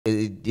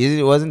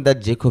It wasn't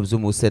that Jacob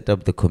Zuma who set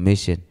up the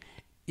commission,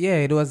 Yeah,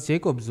 it was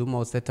Jacob Zuma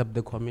who set up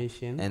the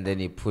commission. and then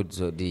he put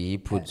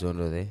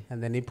Zondo there.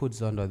 And then he put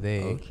Zondo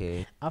there.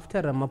 Okay.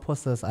 After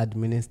Ramaphosa's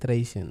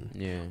administration,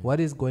 Yeah. what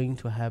is going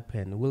to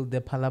happen? Will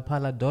the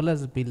Pala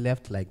dollars be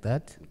left like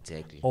that?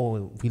 Exactly.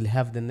 Or will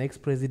have the next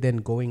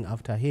president going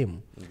after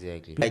him?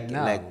 Exactly.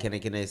 Now- Like,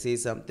 can I say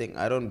something?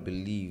 I don't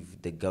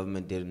believe the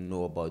government didn't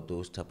know about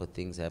those type of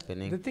things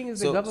happening. The thing is,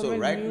 so, the government so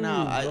right knew,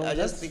 now, bro. I just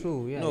That's think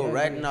true. Yeah, no. yeah,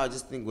 Right yeah. now, I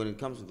just think when it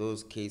comes to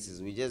those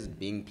cases, we're just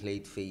being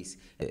played face.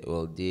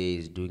 Well, DA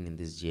is doing in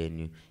this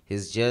GNU.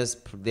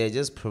 They're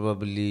just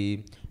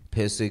probably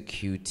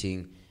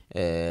persecuting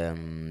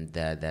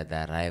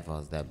the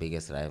rivals, their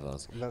biggest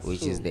rivals, That's which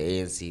true. is the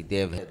ANC.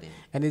 They've had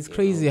And it's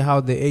crazy how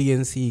the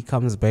ANC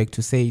comes back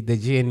to say the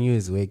GNU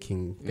is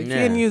working. The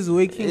GNU is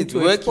working It's to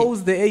working.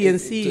 expose the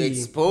ANC. To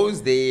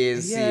expose the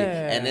ANC.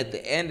 Yeah. And at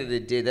the end of the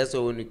day, that's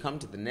why when we come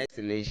to the next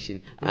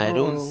election, I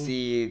don't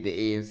see the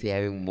ANC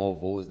having more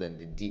votes than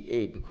the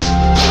DA. Because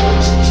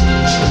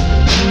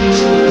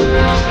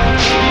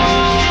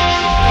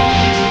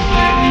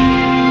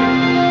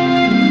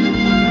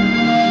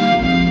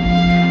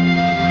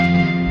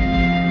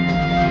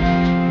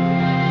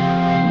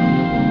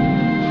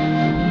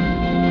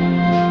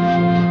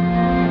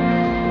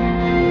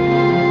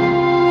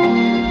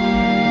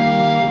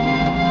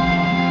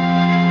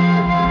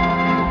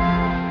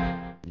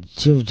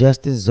Chief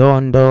Justice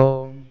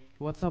Zondo.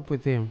 What's up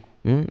with him?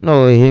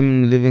 No,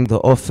 him leaving the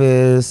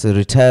office,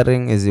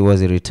 retiring. Was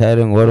he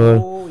retiring?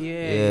 Oh,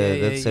 yeah,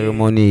 that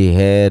ceremony he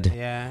had.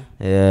 Yeah.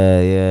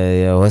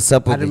 Yeah. What's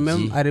up with the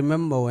G? I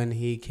remember when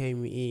he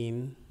came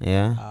in.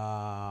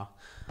 Yeah.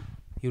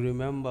 You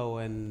remember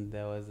when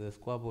there was a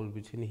squabble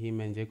between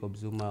him and Jacob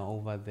Zuma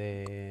over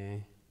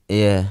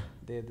Yeah.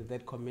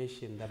 that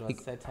commission that was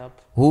set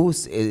up?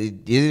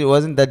 It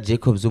wasn't that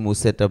Jacob Zuma who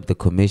set up the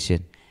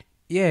commission,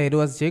 Yeah, it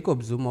was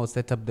Jacob Zuma who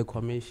set up the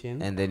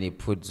commission. and then he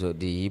put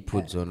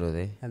Zondo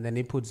there. And then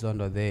he put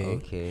Zondo there.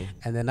 Okay.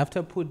 And then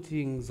after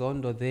putting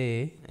Zondo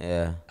there,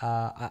 Yeah.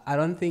 I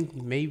don't think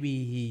maybe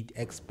he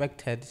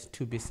expected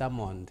to be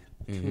summoned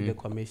to the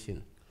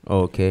commission.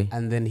 Okay.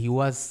 And then he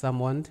was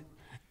summoned.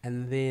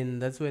 And then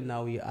that's when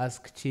now we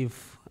ask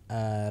Chief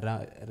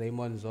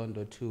Raymond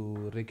Zondo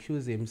to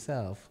recuse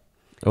himself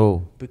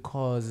Oh.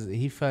 because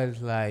he felt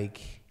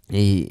like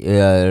He he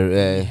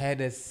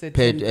had a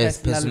certain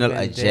personal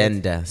vendetta.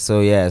 agenda. So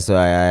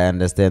I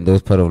understand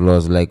those part of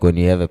laws. Like when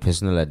you have a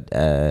personal,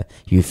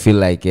 you feel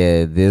like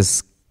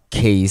this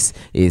case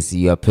is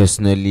you're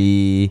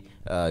personally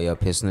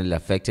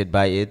affected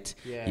by it.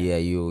 Yeah.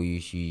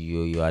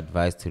 You're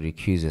advised to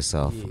recuse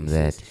yourself from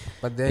that. Yes.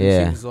 But then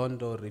Chief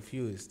Zondo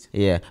refused.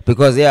 Yeah,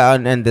 because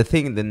and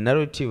the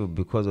narrative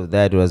because of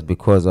that was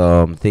because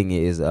thing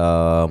is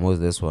what's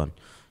this one,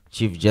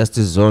 Chief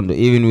Justice Zondo,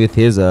 even with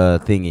his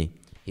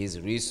his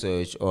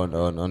research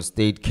on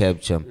state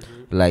capture,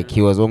 like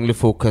he was only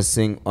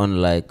focusing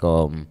on like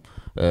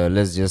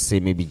let's just say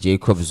maybe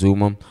Jacob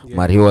Zuma,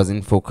 but he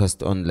wasn't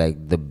focused on like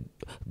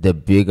the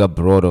bigger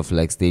broad of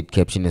like state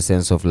capture, in a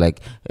sense of like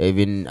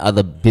even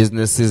other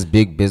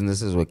big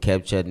businesses were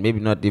captured, maybe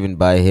not even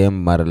by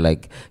him, but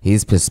like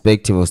his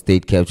perspective of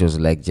state capture was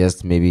like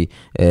just maybe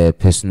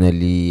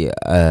personally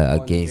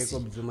against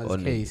Jacob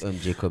Zuma's case. on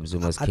Jacob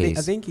Zuma's I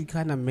case. think it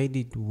kind of made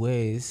it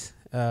worse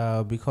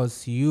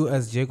because you,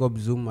 as Jacob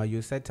Zuma,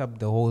 you set up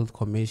the whole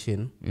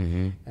commission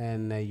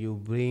and you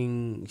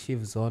bring Chief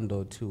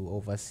Zondo to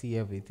oversee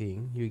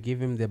everything. You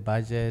give him the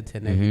budget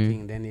and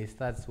everything, then he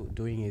starts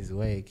doing his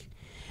work.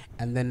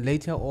 And then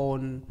later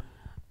on,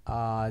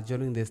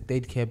 during the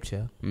state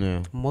capture,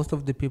 most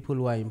of the people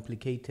who are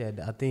implicated,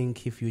 I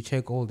think if you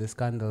check all the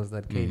scandals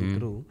that came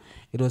through,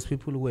 it was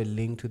people who were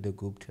linked to the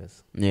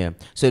Guptas. Yeah.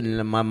 So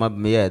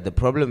the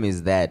problem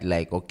is that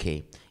like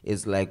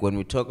it's like when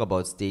we talk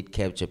about state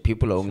capture,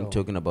 people are only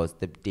talking about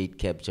state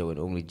capture when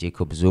only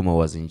Jacob Zuma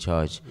was in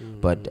charge.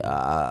 But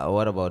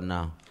what about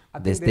now?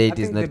 The state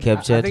is not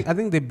captured. I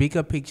think the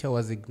bigger picture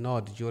was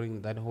ignored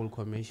during that whole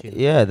commission.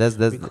 Yeah, that's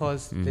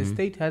because the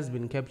state has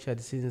been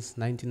captured since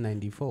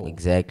 1994.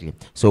 Exactly.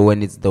 So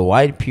when it's the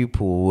white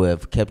people who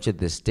have captured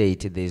the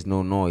state, there's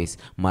no noise.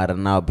 But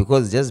now,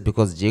 because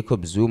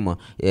Jacob Zuma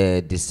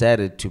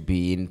decided to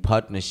be in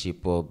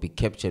partnership or be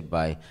captured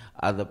by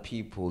other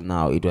people,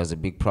 now it was a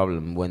big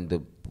problem. When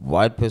the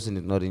white person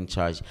is not in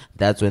charge,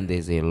 that's when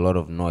there's a lot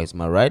of noise.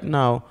 But right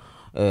now,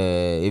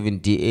 even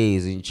DA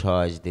is in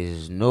charge.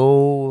 There's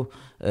no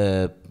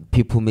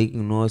people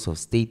making noise of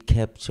state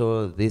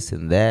capture, this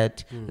and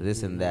that.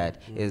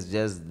 It's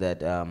just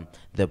that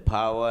the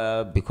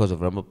power, because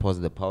of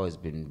Ramaphosa, the power has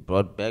been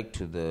brought back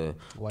to the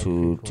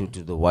to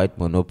the white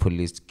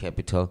monopolist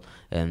capital,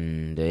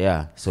 and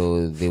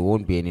so there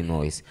won't be any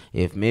noise.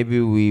 If maybe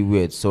we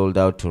had sold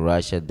out to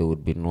Russia, there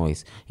would be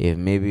noise. If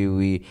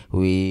maybe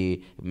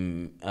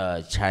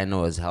China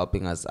was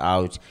helping us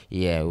out,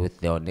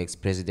 with our next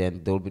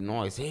president, there will be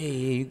noise. Hey,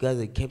 you guys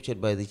are captured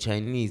by the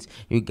Chinese.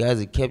 You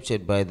guys are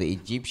captured by the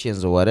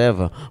Egyptians or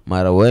whatever.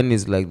 But when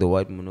it's like the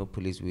white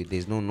monopolist,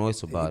 there's no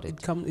noise about it.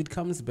 It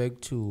comes back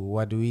to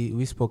what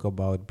we spoke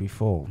about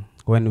before.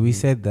 when we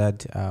said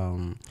that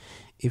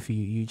if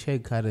you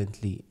check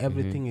currently,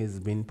 everything is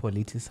being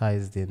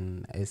politicized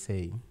in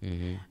SA.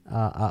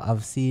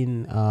 I've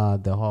seen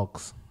the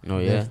Hawks. Oh,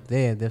 yeah?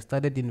 They've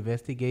started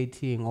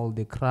investigating all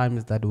the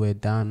crimes that were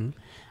done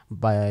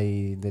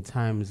by the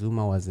time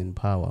Zuma was in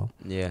power.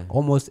 Yeah.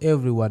 Almost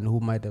everyone who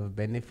might have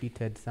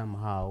benefited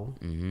somehow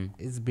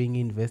is being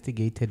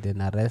investigated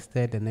and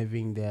arrested and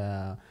having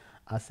their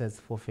assets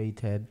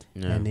forfeited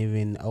and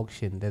even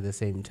auctioned at the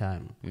same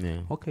time.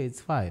 Yeah. Okay,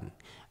 it's fine.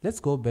 Let's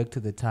go back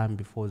to the time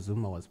before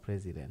Zuma was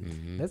president.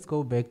 Let's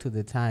go back to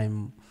the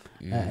time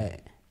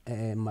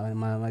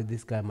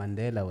this guy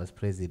Mandela was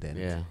president.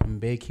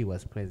 Mbeki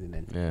was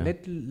president.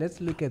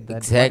 Let's look at that.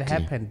 Exactly.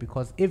 What happened,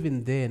 because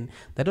even then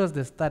that was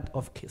the start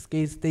of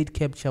state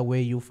capture, where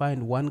you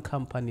find one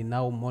company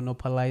now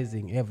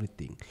monopolizing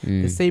everything.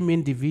 The same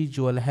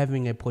individual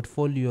having a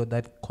portfolio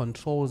that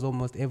controls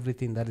almost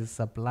everything that is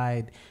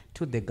supplied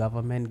to the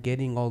government,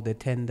 getting all the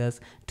tenders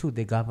to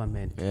the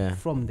government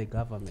from the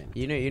government.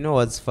 You know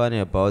what's funny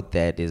about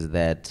that is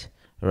that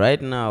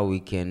right now we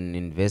can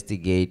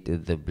investigate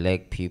the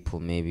black people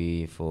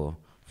maybe for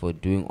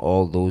doing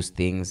all those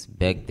things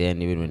back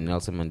then, even when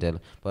Nelson Mandela.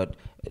 But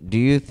do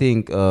you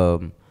think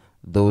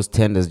those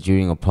tenders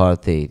during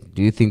apartheid,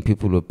 do you think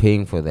people were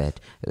paying for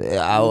that?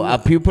 Are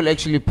people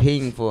actually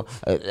paying for?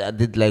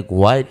 Did like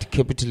white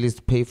capitalists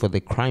pay for the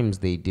crimes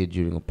they did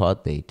during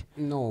apartheid?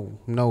 No.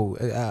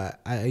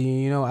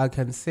 I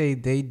can say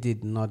they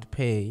did not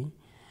pay,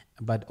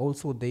 but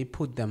also they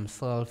put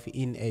themselves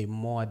in a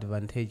more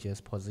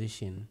advantageous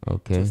position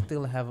to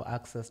still have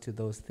access to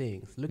those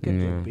things. Look at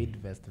the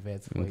Bidvest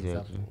vets, for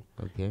example.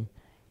 Okay.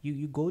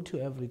 You go to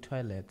every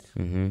toilet,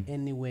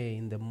 anywhere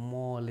in the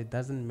mall, it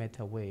doesn't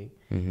matter where.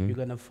 You're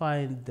going to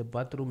find the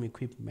bathroom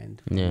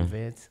equipment from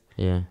vets,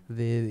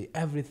 the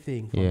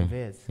everything from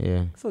vets.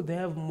 So they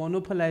have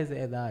monopolized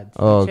that.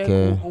 Check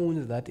who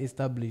owns that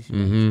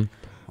establishment.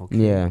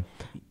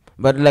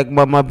 But like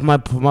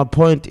my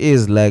point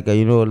is like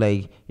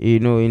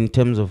in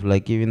terms of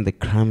like even the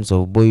crimes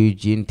of Boy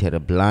Eugene, Terra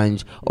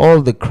Blanche,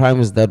 all the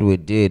crimes that we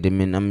did. I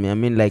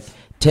mean like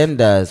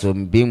tenders were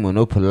being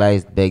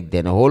monopolized back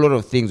then. A whole lot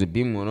of things were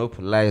being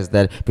monopolized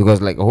that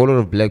because like a whole lot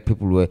of black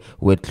people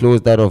were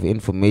closed out of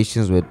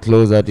informations, were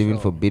closed out even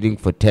for bidding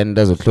for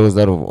tenders, were closed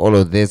out of all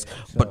of this.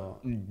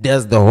 But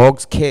does the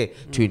Hawks care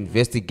to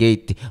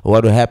investigate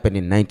what happened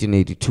in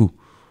 1982?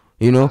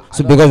 You know,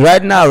 so because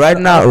right now, I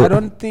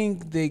don't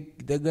think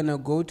they're gonna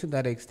go to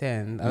that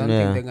extent. I don't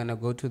think they're gonna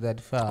go to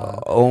that far.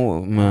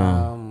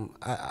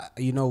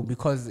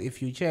 Because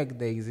if you check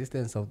the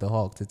existence of the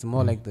Hawks, it's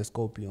more like the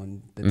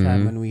Scorpion. The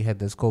time when we had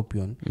the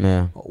Scorpion,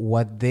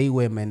 what they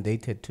were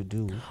mandated to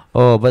do.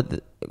 Oh, but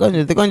the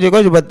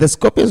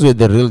Scorpions were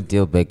the real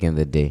deal back in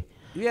the day.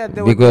 Yeah,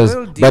 they were the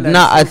real deal. But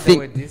now I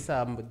think they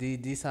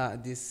were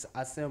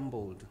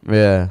disassembled.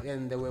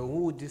 And they were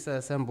who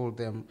disassembled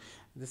them.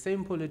 The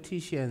same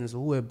politicians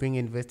who were being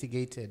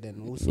investigated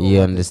and who saw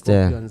what the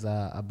Scorpions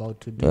are about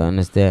to do. You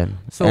understand?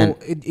 So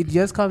it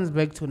just comes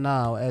back to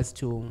now as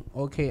to,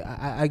 okay,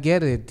 I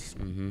get it.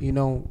 You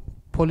know,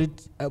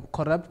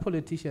 corrupt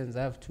politicians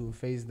have to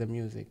face the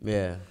music.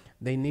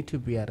 They need to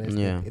be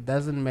arrested. It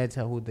doesn't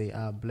matter who they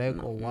are,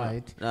 black or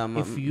white.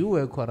 If you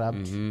were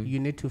corrupt, you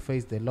need to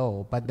face the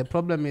law. But the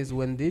problem is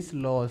when this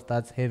law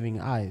starts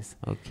having eyes,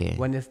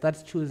 when it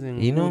starts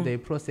choosing who they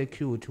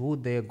prosecute, who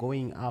they're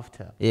going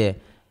after.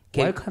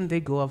 Why can't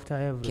they go after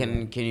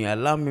everyone? Can you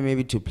allow me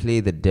maybe to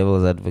play the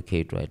devil's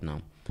advocate right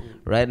now?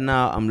 Right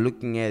now, I'm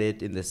looking at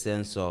it in the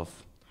sense of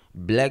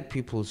black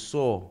people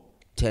saw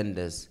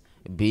tenders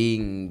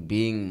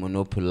being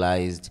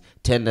monopolized,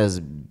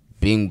 tenders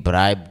being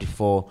bribed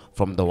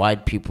from the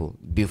white people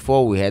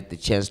before we had the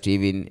chance to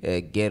even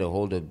get a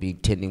hold of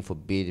bidding for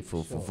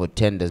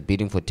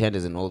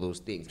tenders and all those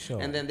things.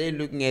 And then they're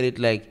looking at it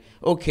like,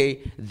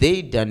 okay,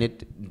 they done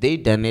it,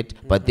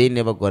 but they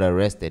never got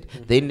arrested.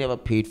 They never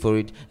paid for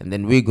it, and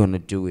then we're gonna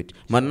do it.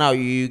 But now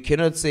you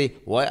cannot say,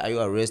 why are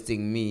you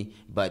arresting me?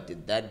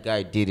 But that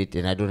guy did it,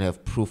 and I don't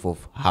have proof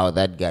of how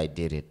that guy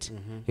did it.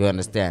 You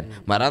understand?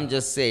 But I'm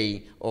just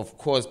saying, of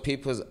course,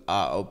 people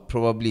are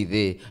probably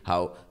there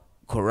how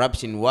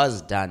corruption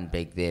was done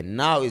back then.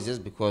 Now it's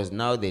just because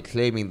now they're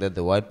claiming that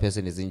the white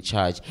person is in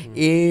charge.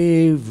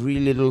 Every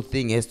little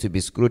thing has to be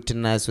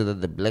scrutinized so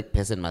that the black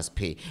person must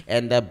pay.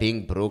 End up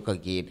being broke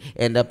again.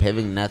 End up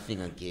having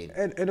nothing again.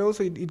 And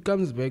also it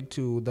comes back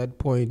to that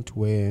point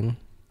where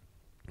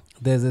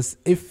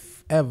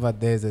if ever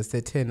there's a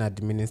certain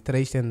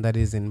administration that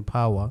is in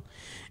power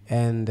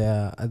and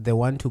they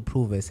want to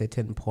prove a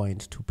certain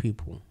point to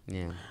people.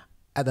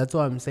 That's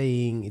what I'm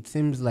saying. It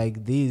seems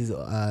like these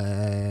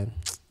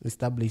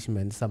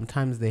establishments,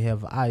 sometimes they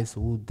have eyes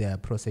who they are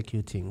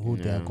prosecuting, who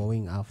they are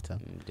going after.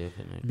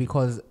 Definitely.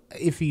 Because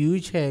if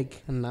you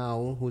check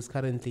now who's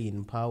currently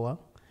in power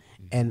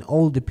and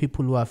all the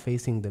people who are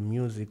facing the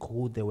music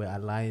who they were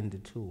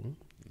aligned to,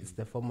 it's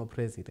the former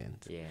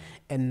president.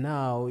 And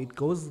now it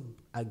goes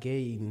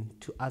again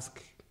to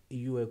ask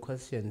you a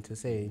question to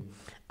say,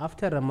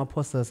 after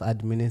Ramaphosa's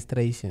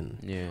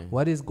administration,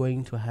 what is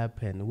going to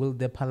happen? Will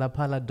the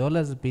Pala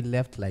dollars be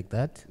left like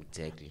that?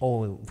 Exactly.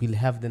 Or will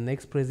have the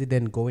next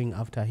president going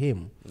after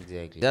him?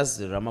 Exactly. Just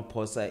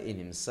Ramaphosa in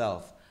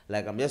himself.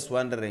 Like, I'm just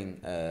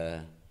wondering,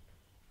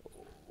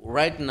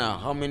 right now,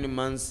 how many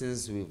months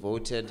since we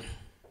voted?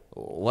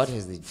 What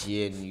has the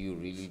GNU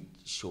really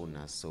shown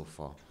us so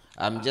far?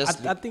 I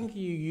think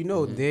you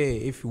know there.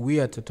 If we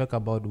are to talk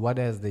about what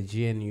has the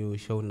GNU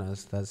shown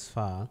us thus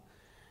far,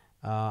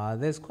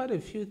 there's quite a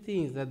few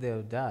things that they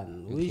have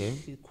done, which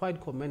is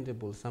quite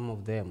commendable. Some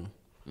of them.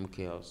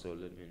 Okay, also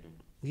let me know.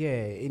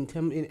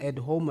 Yeah, at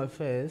Home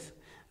Affairs,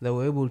 they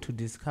were able to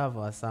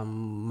discover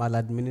some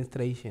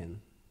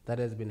maladministration that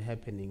has been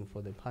happening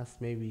for the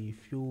past maybe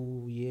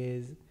few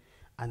years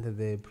under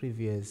the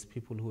previous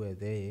people who were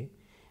there.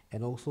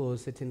 And also a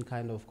certain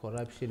kind of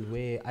corruption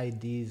where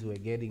IDs were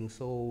getting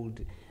sold.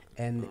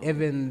 And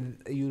even,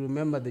 you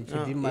remember the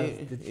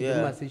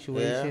Chidima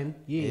situation?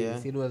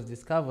 Yes, it was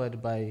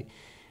discovered by...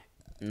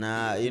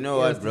 Nah, you know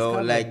what,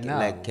 bro? Like,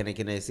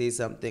 can I say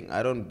something?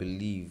 I don't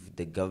believe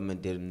the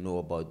government didn't know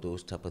about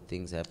those type of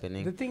things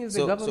happening. The thing is,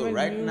 the government so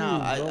right knew, now,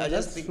 bro. I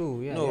just think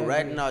true.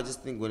 now, I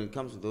just think when it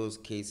comes to those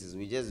cases,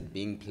 we're just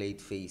being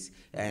played face,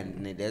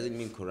 and it doesn't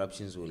mean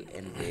corruptions will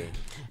end there.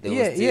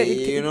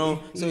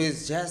 So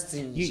it's just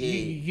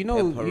in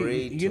a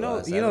parade.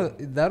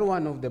 That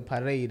one of the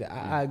parade.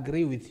 I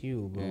agree with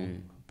you, bro.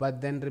 But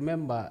then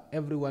remember,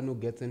 everyone who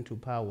gets into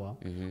power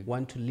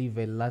wants to leave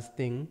a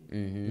lasting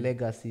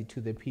legacy to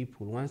the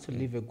people, wants to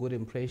leave a good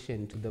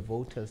impression to the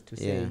voters to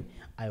say,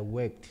 I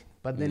worked.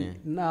 But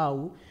then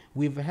now,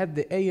 we've had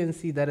the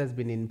ANC that has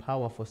been in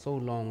power for so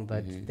long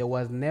that there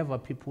were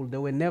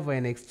never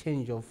an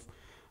exchange of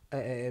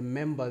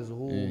members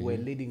who were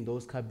leading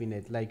those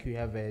cabinets. Like you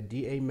have a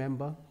DA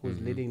member who's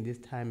leading this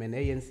time, an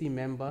ANC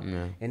member,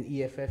 an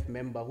EFF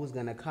member who's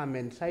going to come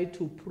and try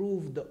to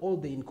prove all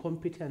the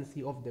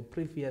incompetency of the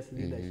previous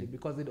leadership,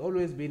 because it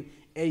always been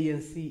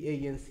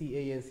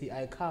ANC.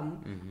 I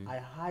come, I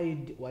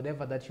hide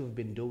whatever that you've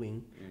been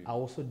doing. I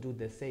also do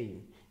the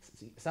same.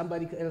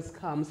 Somebody else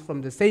comes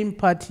from the same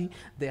party,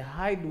 they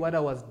hide what I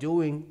was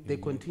doing, they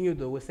continue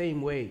the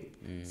same way.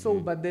 So,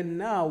 but then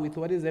now with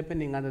what is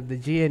happening under the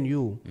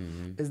GNU,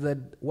 is that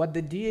what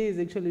the DA is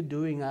actually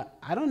doing,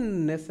 I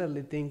don't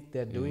necessarily think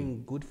they're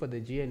doing good for the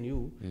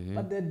GNU,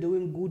 but they're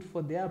doing good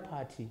for their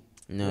party.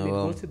 when it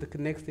goes to the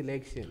next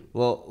election.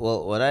 Well,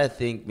 what I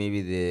think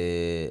maybe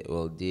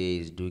the DA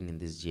is doing in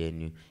this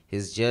GNU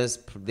is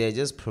they're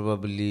just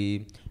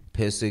probably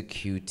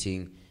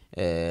persecuting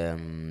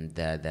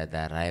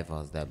the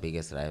rivals, their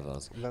biggest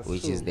rivals,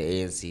 which is the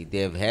ANC.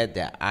 They've had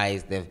their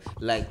eyes.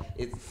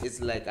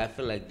 It's like I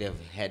feel like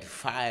they've had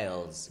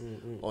files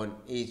on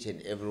each and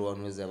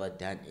everyone who's ever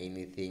done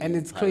anything. And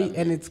it's crazy.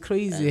 And it's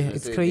crazy.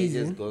 It's crazy.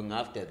 They're just going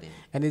after them.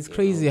 And it's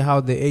crazy how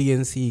the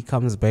ANC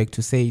comes back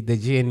to say the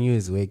GNU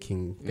is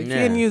working. The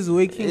GNU is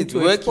working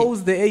to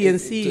expose the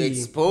ANC. To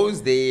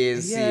expose the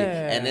ANC.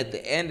 Yeah. And at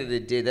the end of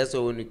the day, that's why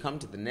when we come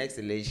to the next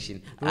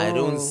election, I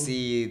don't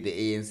see the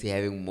ANC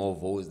having more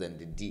votes than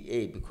the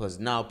DA, because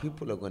now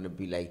people are going to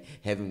be like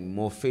having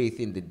more faith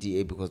in the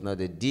DA, because now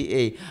the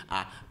DA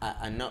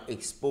are now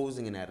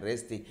exposing and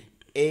arresting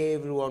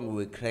everyone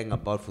we were crying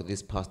about for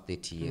this past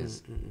 30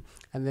 years.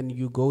 And then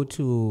you go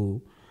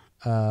to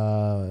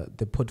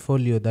the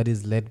portfolio that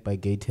is led by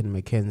Gayton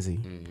McKenzie.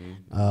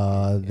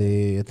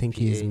 I think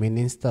PA. He's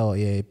Minister,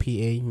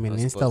 PA,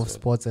 Minister of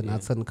Sports and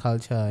Arts and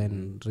Culture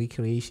and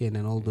Recreation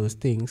and all those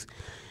things.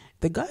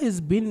 The guy has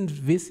been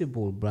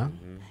visible, bruh.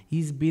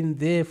 He's been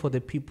there for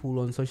the people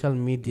on social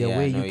media,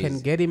 where you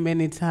can get him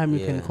anytime,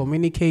 you can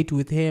communicate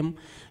with him.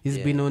 He's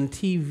been on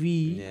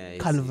TV,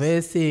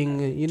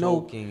 conversing,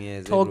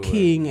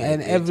 talking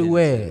and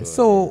everywhere.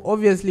 So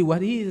obviously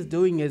what he is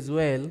doing as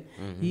well,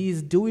 he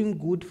is doing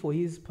good for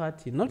his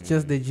party, not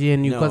just the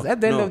GNU, because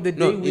at the end of the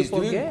day, we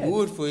forget. He's doing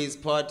good for his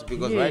party,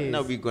 because right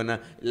now we're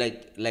gonna,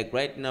 like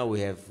right now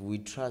we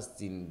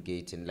trust in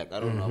Gayton. Like, I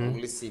don't know, I've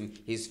only seen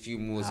his few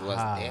moves was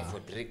there for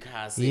Drake.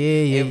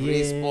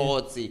 Every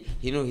sports,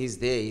 he's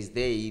there.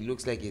 He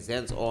looks like his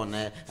hands on.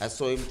 I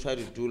saw him try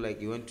to do, like,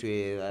 he went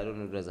to I don't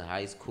know, it was a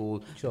high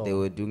school. Sure. They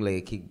were doing like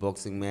a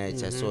kickboxing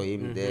match. I saw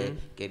him there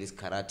get his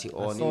karate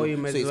on. I saw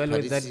him as well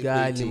with that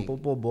guy,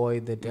 Limpopo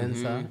boy, the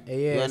dancer.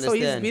 So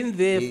he's been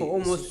there for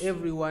almost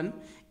everyone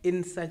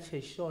in such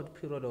a short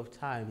period of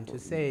time to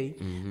say,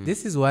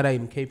 this is what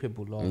I'm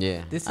capable of.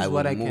 This is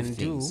what I can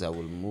do. I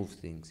will move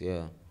things,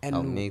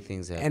 I'll make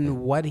things happen.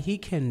 And what he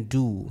can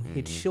do,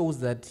 it shows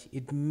that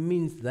it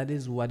means that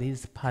is what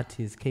his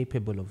party is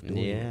capable of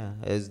doing. Yeah,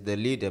 as the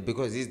leader,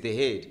 because he's the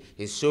head.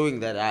 He's showing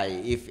that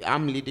if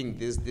I'm leading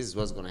this is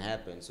what's going to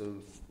happen. So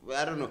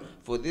I don't know.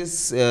 For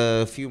this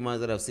few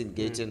months that I've seen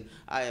Gayton,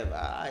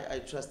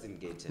 I trust in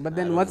Gayton. But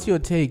then what's your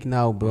take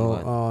now, bro,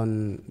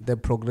 on the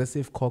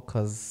Progressive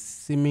Caucus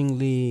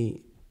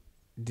seemingly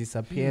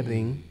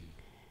disappearing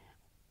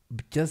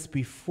just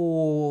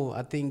before,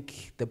 I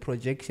think, the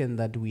projection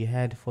that we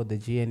had for the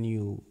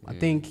GNU? I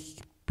think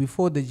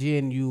before the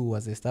GNU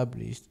was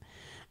established,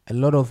 a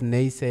lot of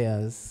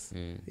naysayers,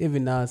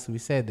 even us, we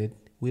said it,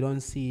 we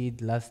don't see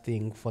it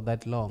lasting for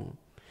that long.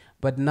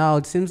 But now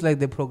it seems like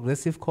the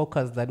Progressive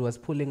Caucus that was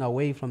pulling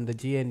away from the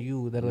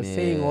GNU, that was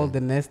saying all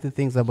the nasty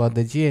things about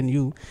the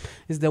GNU,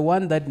 is the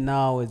one that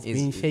now is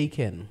being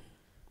shaken.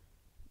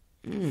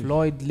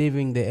 Floyd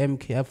leaving the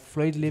MK,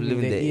 Floyd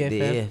leaving the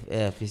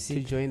EFF to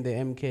join the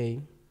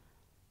MK.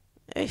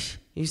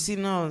 You see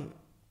now,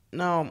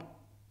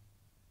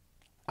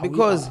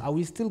 because are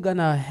we still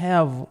gonna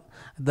have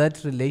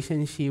that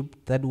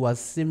relationship that was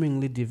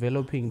seemingly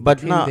developing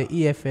between the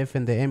EFF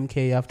and the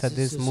MK after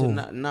this move?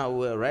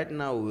 Right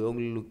now we're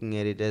only looking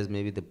at it as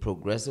maybe the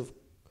progressive.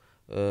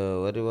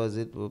 What was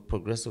it?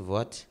 Progressive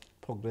what?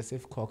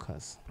 Progressive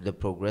Caucus. The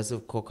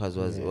Progressive Caucus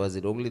was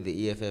it only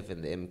the EFF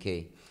and the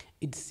MK?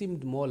 It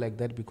seemed more like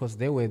that because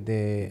they were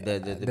the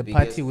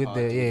party with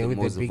the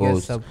biggest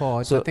votes.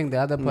 Support. So I think the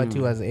other party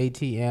was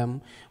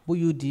ATM,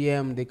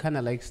 UDM. They kind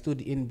of like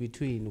stood in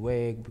between,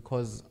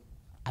 because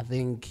I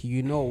think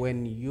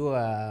when you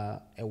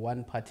are a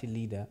one-party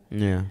leader,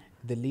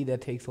 the leader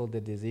takes all the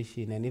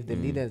decision, and if the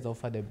leader is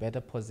offered a better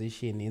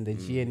position in the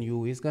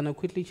GNU, he's gonna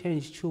quickly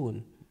change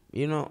tune.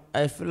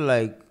 I feel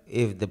like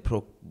if the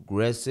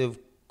Progressive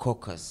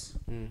Caucus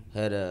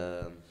had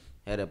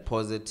a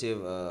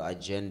positive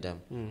agenda,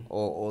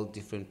 or all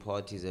different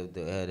parties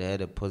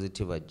had a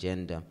positive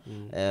agenda,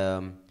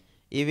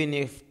 even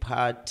if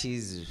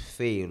parties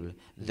fail,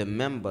 the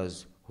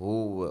members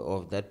who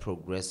of that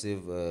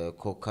Progressive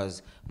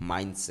Caucus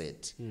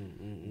mindset,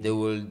 they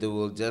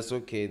will just,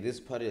 this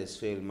party has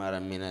failed,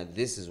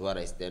 this is what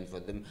I stand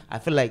for. Them, I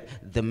feel like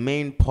the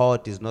main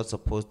part is not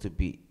supposed to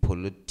be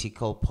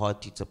political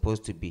party. It's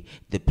supposed to be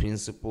the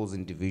principles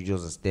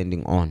individuals are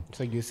standing on.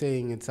 So you're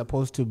saying it's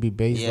supposed to be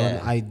based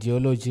on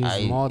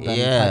ideologies more than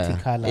party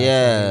colors.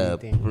 Yeah,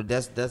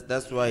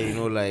 that's why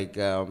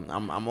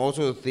I'm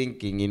also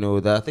thinking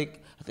that I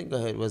think I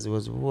heard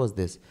who was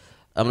this?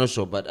 I'm not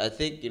sure, but I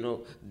think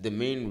the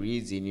main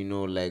reason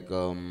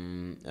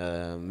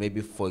maybe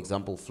for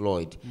example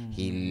Floyd,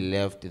 he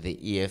left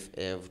the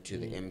EFF to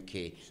the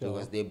MK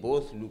because they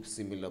both look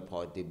similar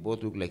they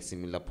both look like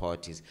similar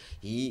parties.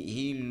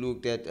 He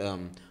looked at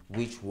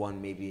which one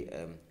maybe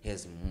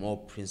has more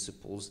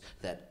principles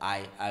that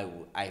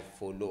I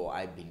follow or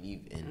I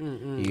believe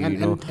in.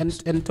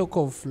 And talk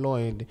of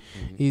Floyd,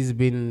 he's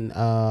been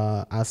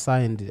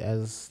assigned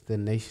as the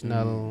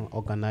national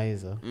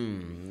organizer.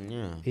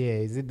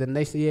 Is it the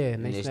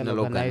national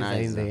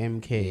organizer in the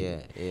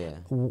MK?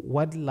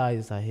 What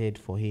lies ahead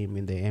for him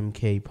in the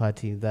MK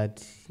party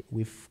that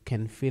we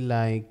can feel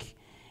like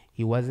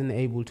he wasn't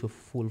able to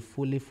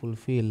fully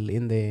fulfill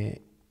in the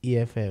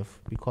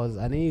EFF? Because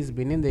I know he's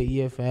been in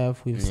the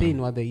EFF. We've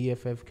seen what the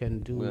EFF can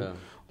do,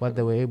 what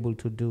they were able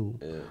to do.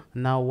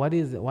 Now, what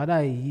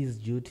are his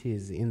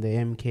duties in the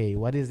MK?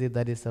 What is it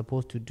that he's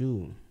supposed to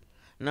do?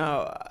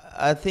 Now,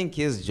 I think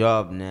his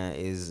job now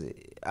is,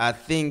 I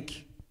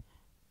think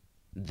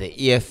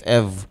the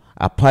EFF,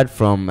 apart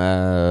from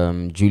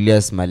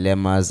Julius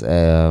Malema's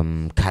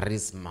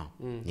charisma,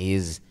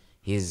 his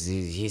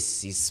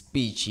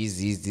speech,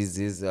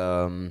 his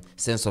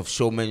sense of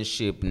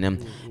showmanship,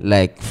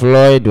 like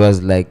Floyd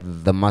was like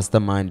the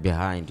mastermind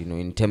behind,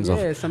 in terms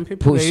of some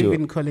people are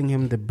even calling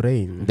him the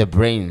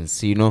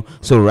brains,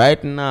 So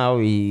right now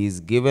he's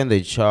given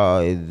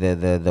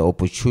the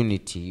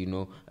opportunity,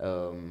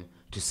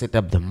 to set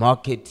up the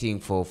marketing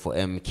for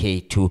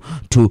MK to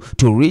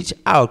reach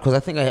out, because I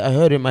think I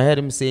heard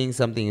him saying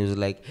something. He was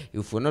like,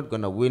 if we're not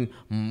gonna win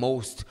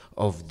most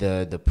of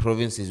the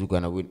provinces, we're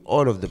gonna win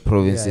all of the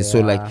provinces.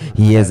 So like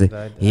he has a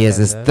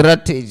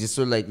strategy.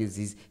 So like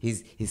he's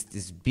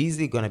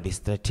busy gonna be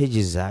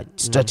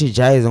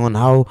strategizing on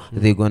how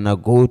they're gonna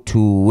go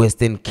to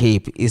Western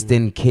Cape,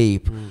 Eastern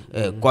Cape,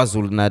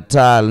 KwaZulu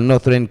Natal,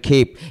 Northern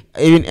Cape,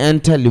 even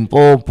enter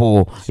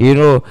Limpopo,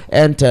 enter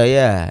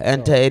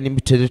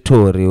enemy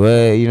territory where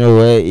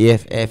where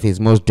EFF is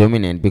most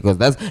dominant, because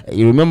that's,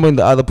 you remember in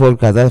the other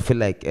podcast, I feel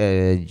like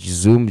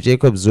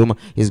Jacob Zuma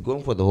is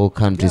going for the whole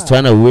country. He's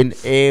trying to win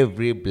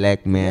every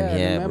black man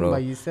here, remember, bro.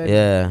 You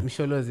said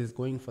Msholos is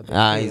going for the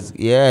kill.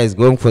 He's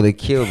going for the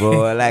kill,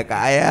 bro. Like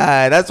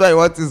that's why he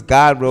wants his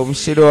gun, bro.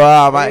 So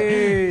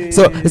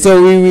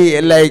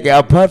we like,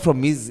 apart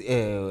from his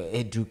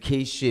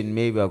education,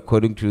 maybe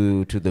according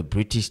to the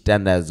British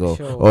standards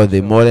or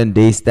the modern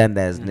day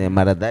standards,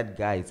 that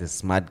guy is a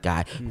smart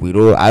guy.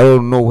 I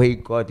don't know where he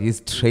got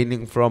his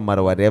training from,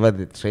 or whatever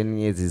the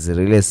training is. He's a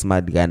really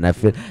smart guy, and I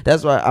feel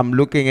that's why I'm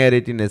looking at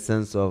it in a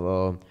sense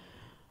of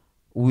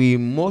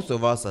most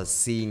of us are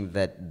seeing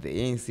that the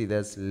ANC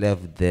that's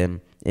left them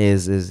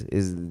is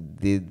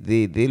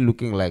they're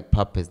looking like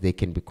puppets. They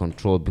can be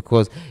controlled,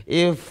 because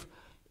if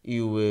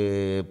you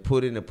were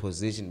put in a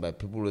position by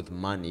people with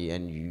money,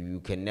 and you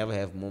can never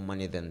have more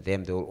money than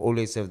them. They will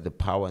always have the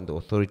power and the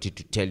authority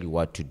to tell you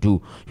what to do,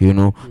 you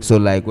know. So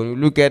like when you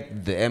look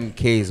at the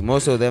MKs,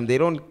 most of them, they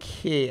don't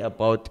care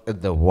about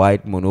the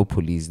white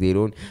monopolies. They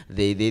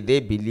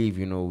believe,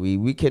 you know,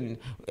 we can,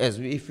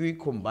 if we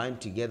combine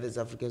together as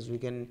Africans, we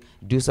can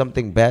do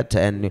something better,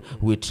 and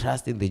we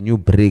trust in the new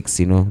BRICS,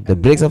 you know. The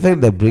BRICS, I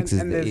think the BRICS is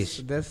the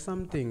issue. There's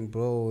something,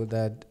 bro,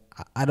 that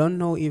I don't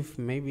know if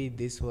maybe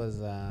this was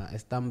a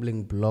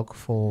stumbling block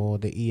for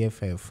the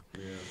EFF,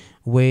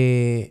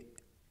 where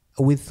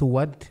with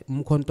what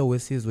Mkhonto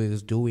Wesizwe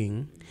is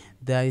doing,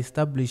 they are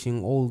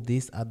establishing all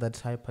these other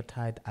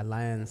tripartite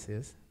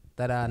alliances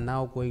that are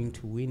now going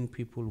to win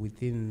people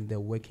within the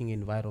working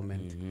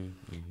environment,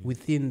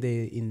 within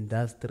the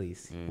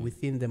industries,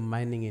 within the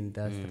mining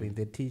industry,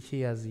 the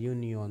teachers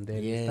union. They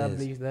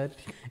established that,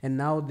 and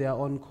now they are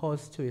on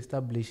course to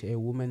establish a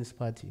women's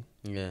party.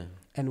 Yeah.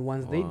 And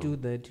once they do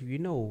that, you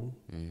know,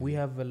 we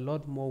have a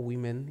lot more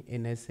women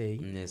in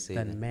SA,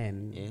 than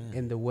men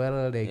in the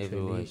world, actually.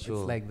 Everywhere, sure.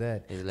 It's like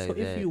that. It's like so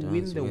that. if you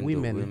win the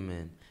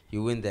women,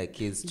 you win their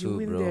kids too, you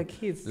win bro. their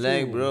kids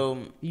like, too. bro.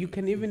 You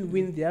can even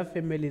win their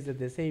families at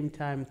the same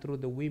time through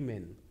the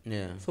women.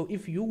 Yeah. So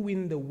if you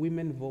win the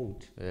women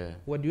vote,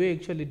 what you're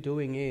actually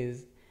doing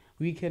is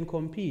we can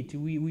compete.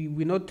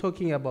 We're not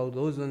talking about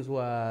those ones who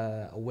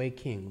are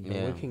working,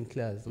 the working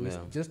class. We're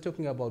just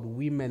talking about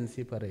women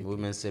separately.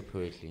 Women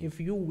separately. If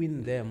you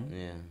win them,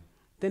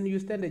 then you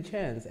stand a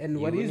chance. And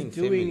You're what he's winning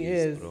doing families,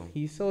 is, bro.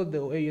 he saw the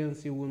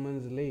ANC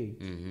Women's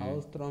League, how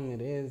strong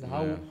it is,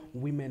 how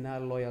women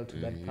are loyal to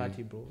that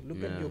party, bro.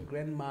 Look at your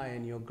grandma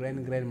and your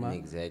grandma.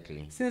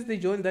 Exactly. Since they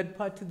joined that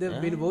party,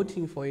 they've been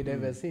voting for it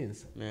ever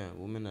since. Yeah,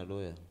 women are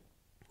loyal.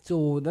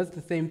 So that's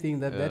the same thing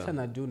that they're trying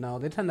to do now.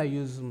 They're trying to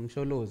use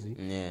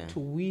Msholozi to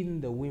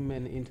win the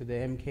women into the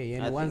MK.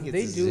 And once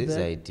they do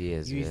that,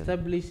 you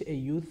establish a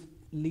youth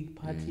league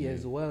party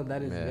as well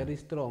that is very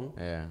strong.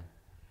 Yeah.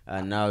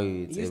 And now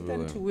it's you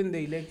everywhere. stand to win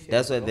the election.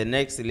 That's why the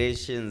next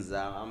elections,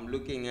 I'm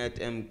looking at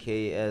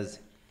MK as,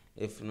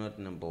 if not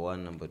number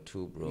one, number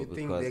two, bro. You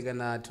think they're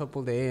gonna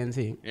topple the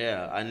ANC?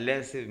 Yeah,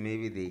 unless if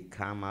maybe they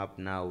come up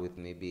now with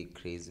maybe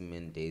crazy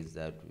mandates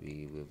that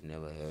we've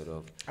never heard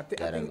of. I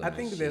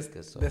think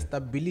the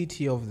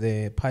stability of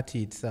the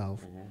party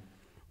itself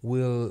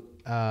will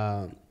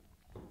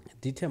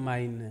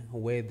determine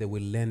where they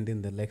will land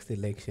in the next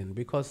election.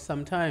 Because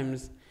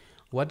sometimes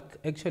what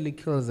actually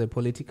kills a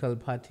political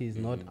party is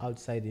not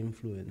outside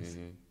influence,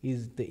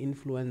 is the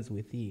influence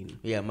within.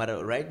 Yeah,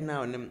 but right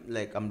now,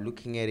 like, I'm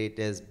looking at it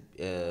as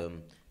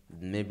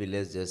maybe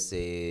let's just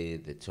say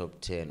the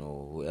top 10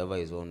 or whoever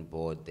is on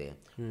board there.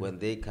 When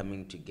they're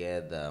coming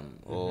together,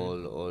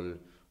 all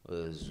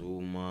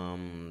Zuma,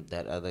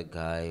 that other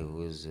guy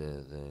who's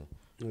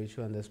Which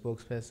one? The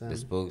spokesperson? The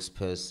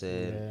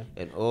spokesperson.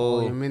 And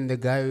Oh, you mean the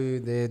guy,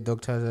 the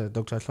Dr.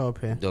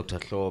 Hlophe? Dr.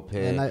 Hlophe.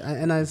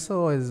 And I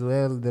saw as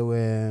well there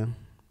were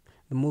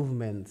the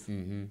movements.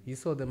 You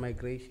saw the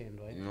migration,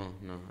 right?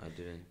 No, I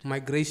didn't.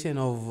 Migration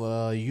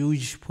of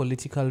huge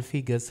political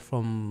figures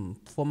from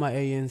former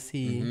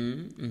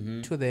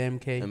ANC to the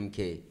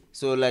MK.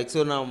 So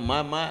now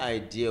my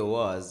idea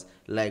was,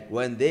 like,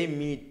 when they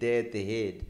meet there at the head,